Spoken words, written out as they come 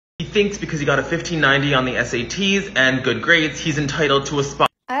He thinks because he got a 1590 on the SATs and good grades, he's entitled to a spot.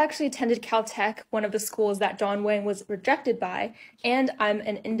 I actually attended Caltech, one of the schools that Jon Wang was rejected by, and I'm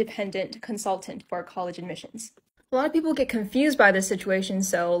an independent consultant for college admissions. A lot of people get confused by this situation,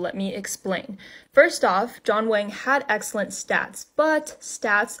 so let me explain. First off, Jon Wang had excellent stats, but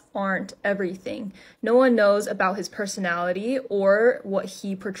stats aren't everything. No one knows about his personality or what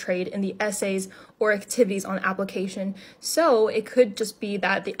he portrayed in the essays or activities on application, so it could just be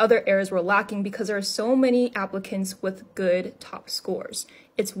that the other areas were lacking because there are so many applicants with good top scores.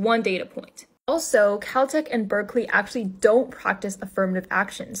 It's one data point. Also, Caltech and Berkeley actually don't practice affirmative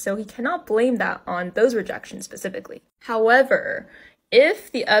action, so he cannot blame that on those rejections specifically. However,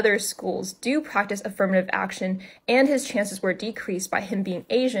 if the other schools do practice affirmative action and his chances were decreased by him being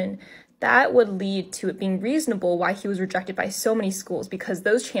Asian, that would lead to it being reasonable why he was rejected by so many schools, because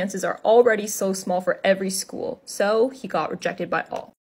those chances are already so small for every school, so he got rejected by all.